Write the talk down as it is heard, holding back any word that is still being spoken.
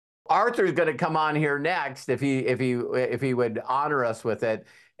Arthur's going to come on here next if he would honor us with it.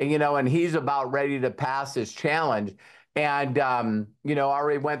 And he's about ready to pass his challenge. And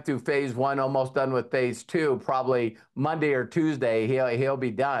already went through phase one, almost done with phase two. Probably Monday or Tuesday, he'll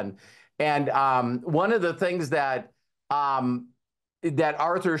be done. And one of the things that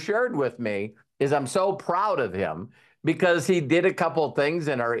Arthur shared with me is I'm so proud of him because he did a couple of things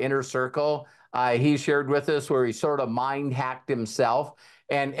in our inner circle. He shared with us where he sort of mind hacked himself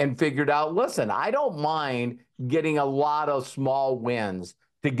and figured out, listen, I don't mind getting a lot of small wins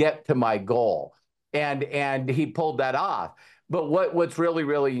to get to my goal. And he pulled that off. But what's really,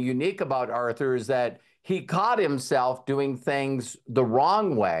 really unique about Arthur is that he caught himself doing things the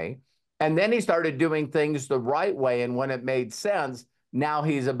wrong way, and then he started doing things the right way. And when it made sense, now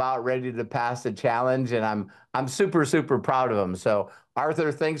he's about ready to pass the challenge, and I'm super, super proud of him. So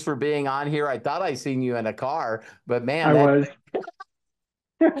Arthur, thanks for being on here. I thought I seen you in a car, but man, I that was.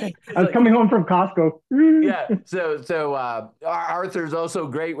 I was like, coming home from Costco. yeah. So Arthur's also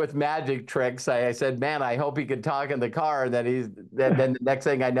great with magic tricks. I said, man, I hope he could talk in the car. And then the next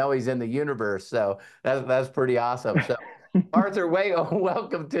thing I know, he's in the universe. So that's pretty awesome. So Arthur,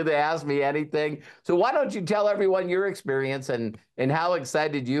 welcome to the Ask Me Anything. So why don't you tell everyone your experience and how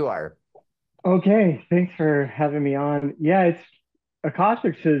excited you are? Okay, thanks for having me on. Yeah, it's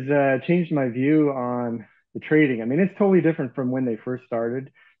Acostics has changed my view on the trading. I mean, it's totally different from when they first started.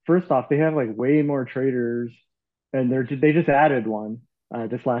 First off, they have like way more traders, and they just added one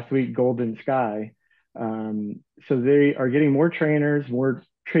this last week, Golden Sky. So they are getting more trainers, more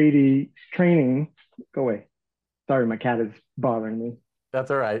training. Go away. Sorry, my cat is bothering me.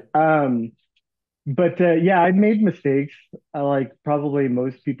 That's all right. Um, but yeah, I've made mistakes, like probably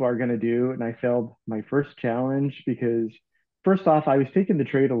most people are going to do. And I failed my first challenge because, first off, I was taking the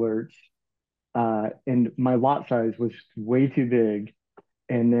trade alerts and my lot size was way too big.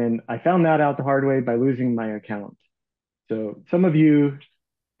 And then I found that out the hard way by losing my account. So some of you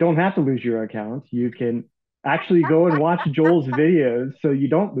don't have to lose your account. You can actually go and watch Joel's videos so you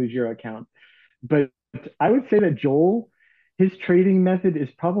don't lose your account. But I would say that Joel, his trading method is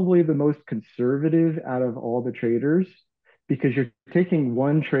probably the most conservative out of all the traders because you're taking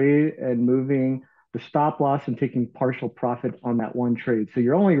one trade and moving the stop loss and taking partial profit on that one trade. So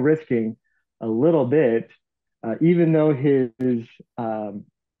you're only risking a little bit, even though um,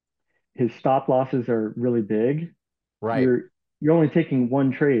 his stop losses are really big. Right. You're only taking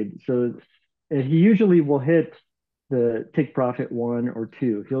one trade. So and he usually will hit the take profit one or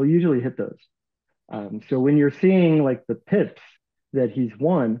two. He'll usually hit those. So when you're seeing like the pips that he's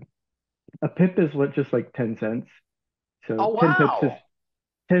won, a pip is just like 10 cents. So Oh, 10 pips is wow.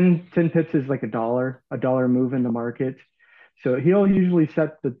 10 pips is like a dollar move in the market. So he'll usually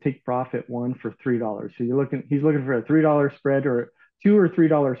set the take profit one for $3. So he's looking for a $3 spread or $2 or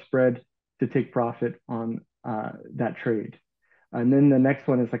 $3 spread to take profit on that trade. And then the next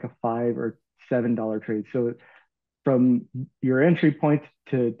one is like a $5 or $7 trade. So from your entry point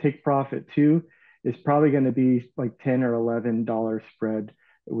to take profit two is probably going to be like $10 or $11 spread,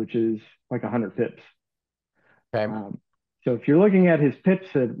 which is like 100 pips. Okay. Um, so if you're looking at his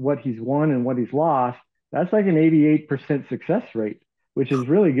pips at what he's won and what he's lost, that's like an 88% success rate, which is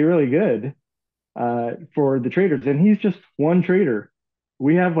really, really good for the traders. And he's just one trader.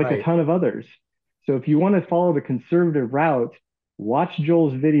 We have like a Right. ton of others. So if you want to follow the conservative route, watch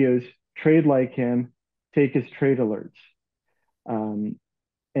Joel's videos, trade like him, take his trade alerts. Um,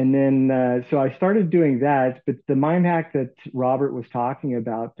 and then, so I started doing that. But the mind hack that Robert was talking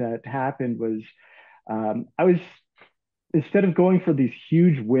about that happened was I was, instead of going for these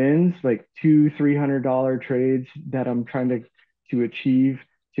huge wins, like $300 trades that I'm trying to achieve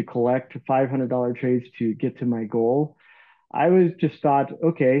to collect $500 trades to get to my goal, I was just thought,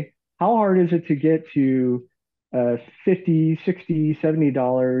 okay, how hard is it to get to 50, 60,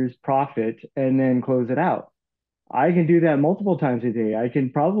 $70 profit and then close it out? I can do that multiple times a day. I can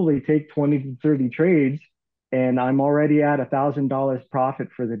probably take 20 to 30 trades and I'm already at $1,000 profit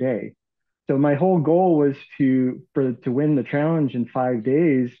for the day. So my whole goal was to win the challenge in 5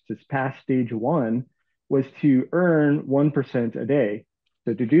 days to pass stage one was to earn 1% a day.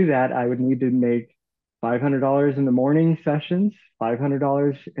 So to do that, I would need to make $500 in the morning sessions,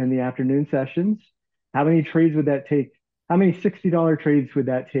 $500 in the afternoon sessions. How many trades would that take? How many $60 trades would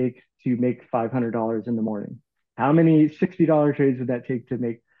that take to make $500 in the morning? How many $60 trades would that take to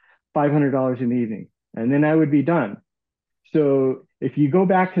make $500 in the evening? And then I would be done. So if you go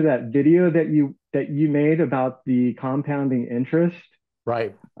back to that video that you made about the compounding interest,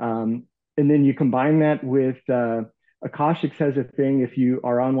 Right. um, and then you combine that with Akashics has a thing if you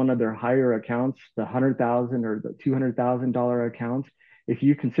are on one of their higher accounts, the 100,000 or the $200,000 accounts, if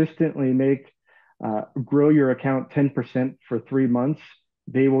you consistently grow your account 10% for 3 months,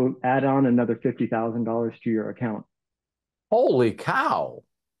 they will add on another $50,000 to your account. Holy cow.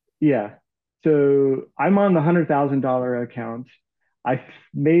 Yeah. So I'm on the $100,000 account. I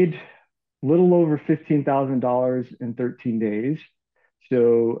made a little over $15,000 in 13 days.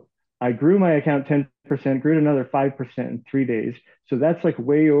 So I grew my account 10%, grew it another 5% in 3 days. So that's like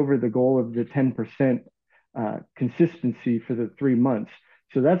way over the goal of the 10% consistency for the 3 months.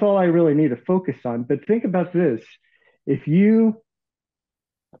 So that's all I really need to focus on. But think about this. If you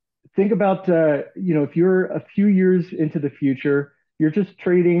think about, if you're a few years into the future, you're just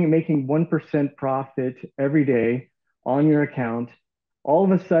trading, making 1% profit every day on your account. All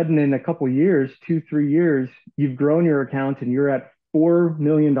of a sudden, in a couple of years, 2, 3 years, you've grown your account and you're at $4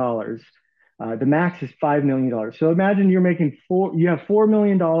 million. The max is $5 million. So imagine you have $4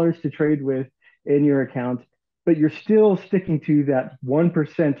 million to trade with in your account, but you're still sticking to that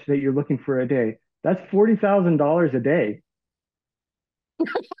 1% that you're looking for a day. That's $40,000 a day.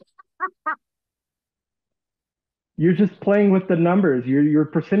 You're just playing with the numbers. Your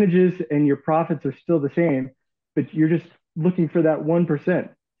percentages and your profits are still the same, but you're just looking for that 1%.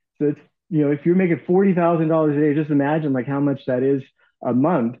 So it's, if you're making $40,000 a day, just imagine like how much that is a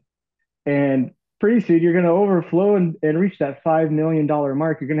month. And pretty soon you're going to overflow and reach that $5 million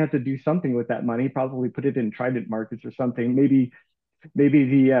mark. You're going to have to do something with that money, probably put it in Trident markets or something. Maybe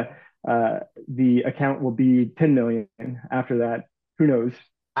the account will be 10 million after that. Who knows?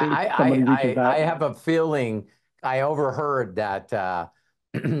 Somebody reaches I that. have a feeling I overheard that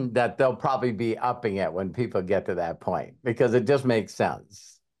that they'll probably be upping it when people get to that point because it just makes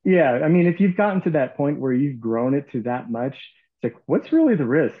sense. Yeah, I mean, if you've gotten to that point where you've grown it to that much, it's like, what's really the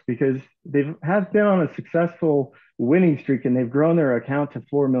risk? Because they have been on a successful winning streak and they've grown their account to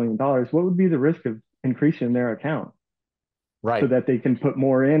 $4 million. What would be the risk of increasing their account so Right. that they can put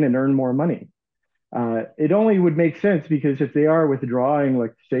more in and earn more money? It only would make sense because if they are withdrawing,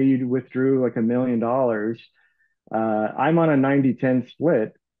 like say you withdrew like $1 million, I'm on a 90-10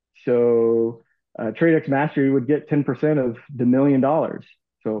 split. So TradeX Mastery would get 10% of the $1 million.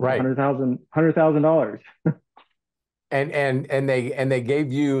 So Right. $100,000. And they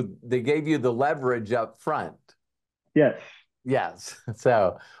gave you the leverage up front. Yes. Yes.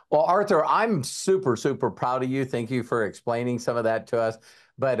 So, well, Arthur, I'm super, super proud of you. Thank you for explaining some of that to us.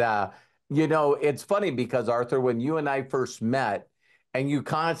 But it's funny because Arthur, when you and I first met, and you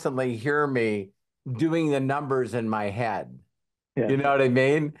constantly hear me doing the numbers in my head. Yes. You know what I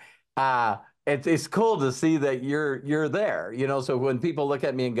mean? It's cool to see that you're there. So when people look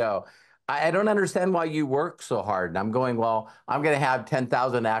at me and go, I don't understand why you work so hard. And I'm going, well, I'm going to have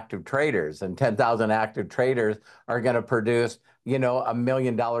 10,000 active traders, and 10,000 active traders are going to produce, $1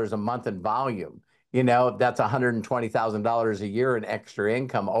 million a month in volume. That's $120,000 a year in extra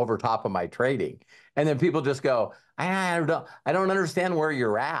income over top of my trading. And then people just go, I don't understand where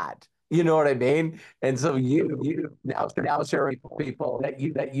you're at. You know what I mean? And so you now sharing people that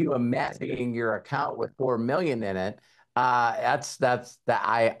you amassing your account with 4 million in it. I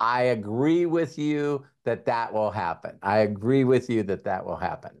agree with you that will happen. I agree with you that will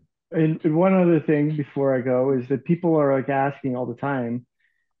happen. And one other thing before I go is that people are like asking all the time,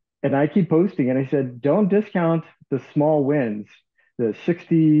 and I keep posting, and I said, don't discount the small wins, the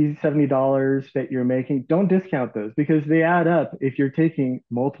 $60, $70 that you're making. Don't discount those because they add up if you're taking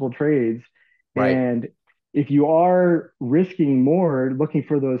multiple trades. Right, And if you are risking more, looking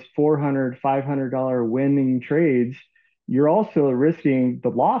for those $400, $500 winning trades, you're also risking the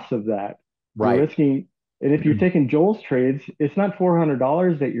loss of that. You're right, risking, and if you're taking Joel's trades, it's not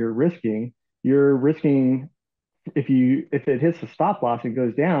 $400 that you're risking. You're risking if it hits the stop loss and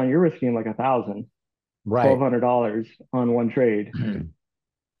goes down, you're risking like 1,000, twelve right. hundred dollars on one trade.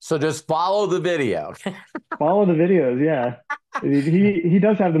 So just follow the video. Follow the videos, yeah. He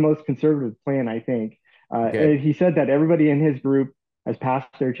does have the most conservative plan, I think. Good. And he said that everybody in his group has passed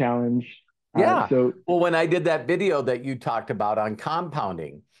their challenge. Yeah. So Well, when I did that video that you talked about on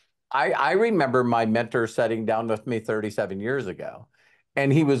compounding, I remember my mentor sitting down with me 37 years ago,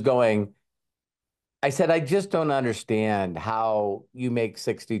 and he was going, I said, I just don't understand how you make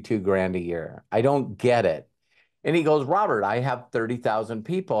 62 grand a year. I don't get it. And he goes, Robert, I have 30,000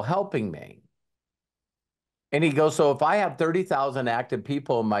 people helping me. And he goes, so if I have 30,000 active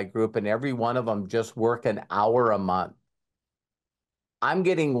people in my group and every one of them just work an hour a month, I'm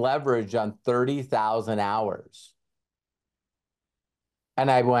getting leverage on 30,000 hours.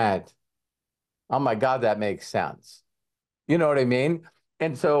 And I went, oh my God, that makes sense. You know what I mean?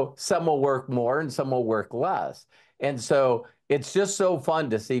 And so some will work more and some will work less. And so it's just so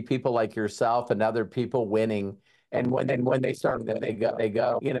fun to see people like yourself and other people winning And when they start, then they go,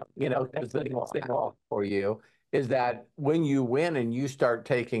 that's the thing for you is that when you win and you start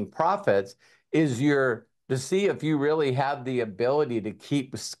taking profits, is to see if you really have the ability to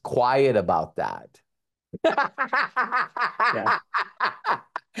keep quiet about that. Yeah.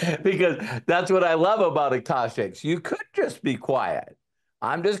 Because that's what I love about Akashics. You could just be quiet.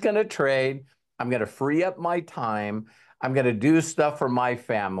 I'm just going to trade. I'm going to free up my time. I'm going to do stuff for my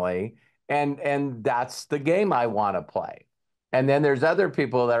family. And that's the game I want to play. And then there's other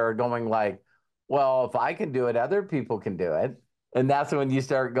people that are going like, well, if I can do it, other people can do it. And that's when you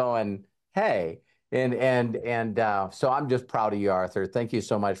start going, hey, so I'm just proud of you, Arthur. Thank you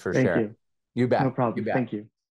so much for Thank sharing. you. You No bet. You problem. bet. Thank you.